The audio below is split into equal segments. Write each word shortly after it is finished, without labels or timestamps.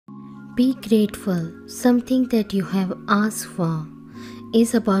Be grateful. Something that you have asked for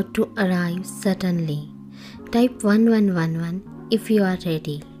is about to arrive suddenly. Type 1111 if you are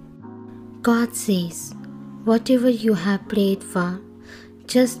ready. God says, whatever you have prayed for,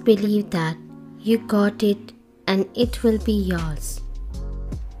 just believe that you got it and it will be yours.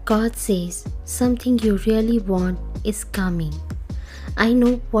 God says, something you really want is coming. I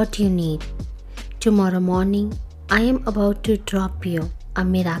know what you need. Tomorrow morning, I am about to drop you a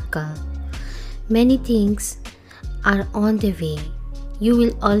miracle. Many things are on the way. You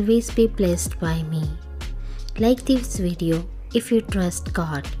will always be blessed by me. Like this video if you trust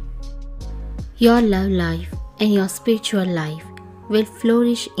God. Your love life and your spiritual life will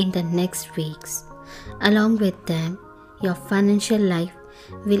flourish in the next weeks. Along with them, your financial life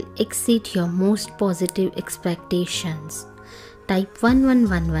will exceed your most positive expectations. Type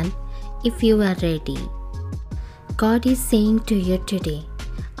 1111 if you are ready. God is saying to you today,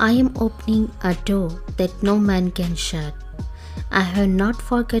 I am opening a door that no man can shut. I have not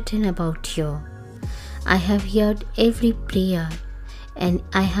forgotten about you. I have heard every prayer and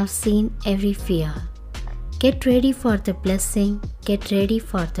I have seen every fear. Get ready for the blessing, get ready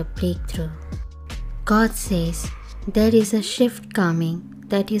for the breakthrough. God says there is a shift coming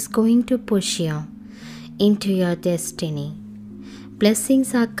that is going to push you into your destiny.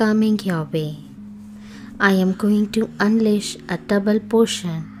 Blessings are coming your way. I am going to unleash a double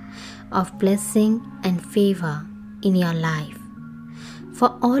portion of blessing and favor in your life.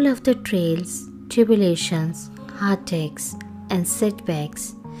 For all of the trials, tribulations, heartaches, and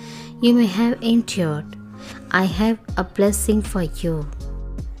setbacks you may have endured, I have a blessing for you.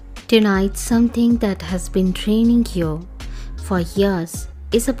 Tonight, something that has been draining you for years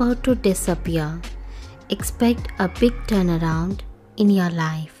is about to disappear. Expect a big turnaround in your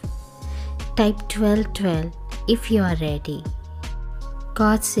life. Type 1212 if you are ready.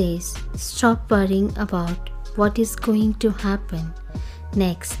 God says, stop worrying about what is going to happen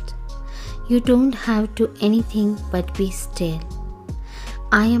next. You don't have to anything but be still.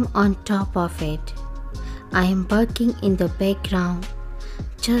 I am on top of it. I am working in the background.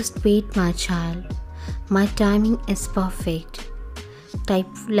 Just wait, my child. My timing is perfect. Type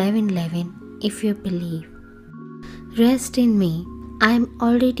 1111 if you believe. Rest in me. I am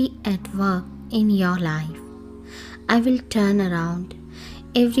already at work in your life. I will turn around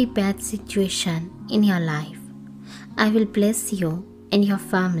every bad situation in your life. I will bless you and your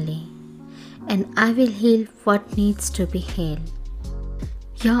family, and I will heal what needs to be healed.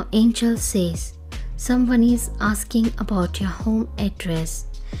 Your angel says someone is asking about your home address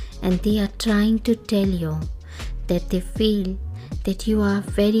and they are trying to tell you that they feel that you are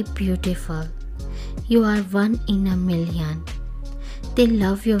very beautiful. You are one in a million. They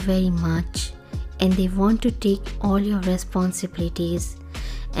love you very much and they want to take all your responsibilities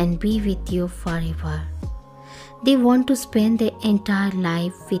and be with you forever. They want to spend their entire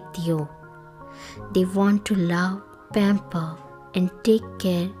life with you. They want to love, pamper, and take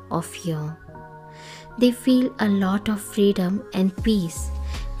care of you. They feel a lot of freedom and peace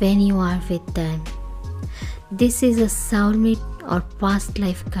when you are with them. This is a soulmate or past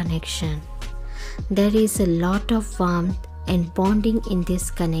life connection. There is a lot of warmth and bonding in this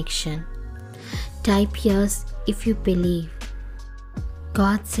connection. Type yes if you believe.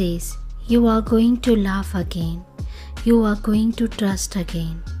 God says you are going to laugh again. You are going to trust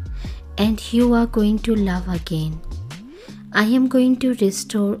again. And you are going to love again. I am going to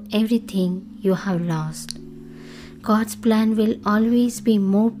restore everything you have lost. God's plan will always be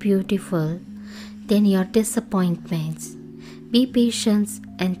more beautiful than your disappointments. Be patient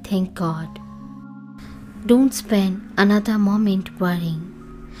and thank God. Don't spend another moment worrying.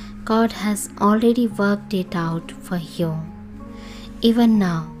 God has already worked it out for you. Even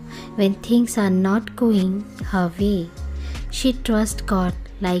now, when things are not going her way, she trusts God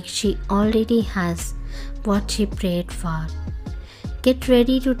like she already has what she prayed for. Get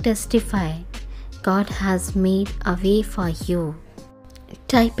ready to testify. God has made a way for you.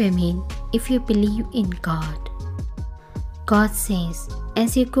 Type Amen if you believe in God. God says,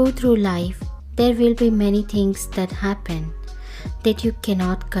 as you go through life, there will be many things that happen that you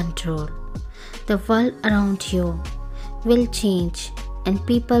cannot control. The world around you will change and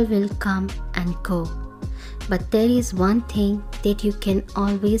people will come and go. But there is one thing that you can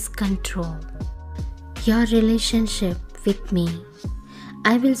always control. Your relationship with me.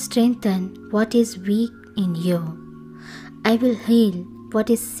 I will strengthen what is weak in you. I will heal what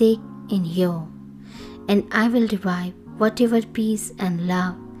is sick in you. And I will revive whatever peace and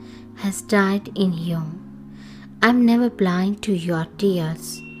love has died in you. I am never blind to your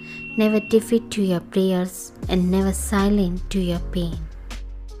tears, never deaf to your prayers, and never silent to your pain.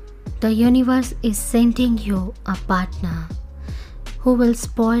 The universe is sending you a partner who will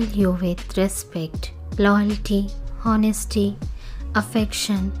spoil you with respect, loyalty, honesty,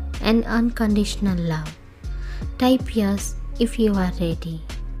 affection, and unconditional love. Type yes if you are ready.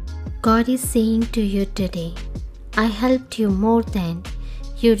 God is saying to you today, I helped you more than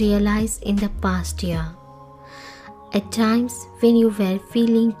you realize in the past year. At times when you were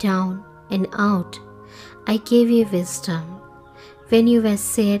feeling down and out, I gave you wisdom. When you were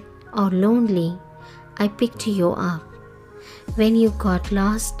sad or lonely, I picked you up. When you got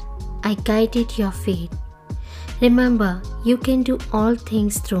lost, I guided your feet. Remember, you can do all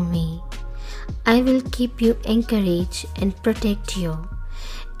things through me. I will keep you encouraged and protect you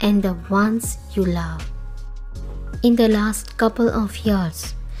and the ones you love. In the last couple of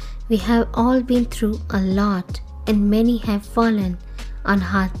years, we have all been through a lot and many have fallen on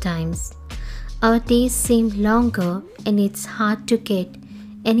hard times. Our days seem longer and it's hard to get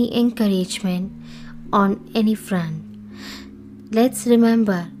any encouragement on any front. Let's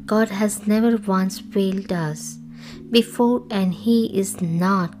remember, God has never once failed us before and He is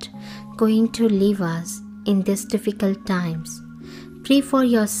not going to leave us in these difficult times. Pray for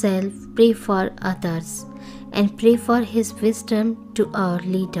yourself, pray for others, and pray for His wisdom to our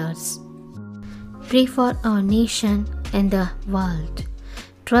leaders. Pray for our nation and the world.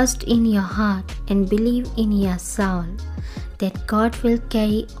 Trust in your heart and believe in your soul that God will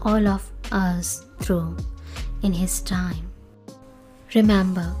carry all of us through in His time.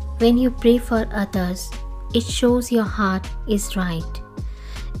 Remember, when you pray for others, it shows your heart is right,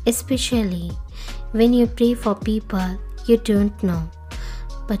 especially when you pray for people you don't know,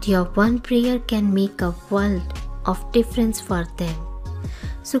 but your one prayer can make a world of difference for them.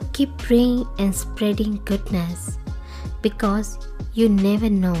 So keep praying and spreading goodness, because you never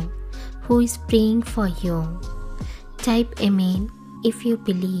know who is praying for you. Type Amen if you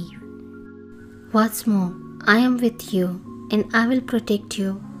believe. What's more, I am with you and I will protect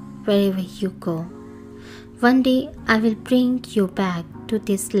you wherever you go. One day I will bring you back to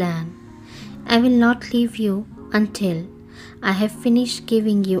this land. I will not leave you until I have finished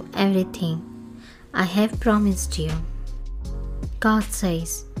giving you everything I have promised you. God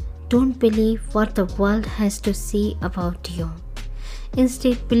says, don't believe what the world has to say about you.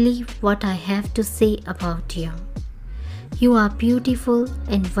 Instead, believe what I have to say about you. You are beautiful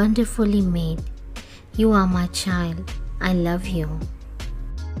and wonderfully made. You are my child. I love you.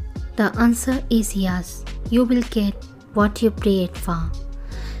 The answer is yes. You will get what you prayed for.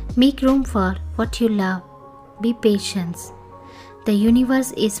 Make room for what you love. Be patient. The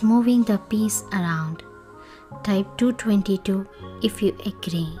universe is moving the peace around. Type 222 if you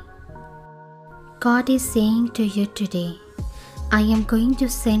agree. God is saying to you today, I am going to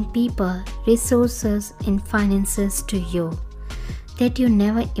send people, resources and finances to you that you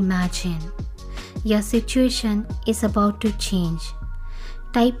never imagined. Your situation is about to change.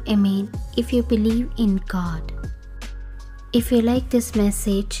 Type Amen if you believe in God. If you like this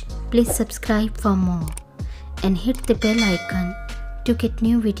message, please subscribe for more and hit the bell icon to get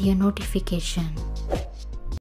new video notification.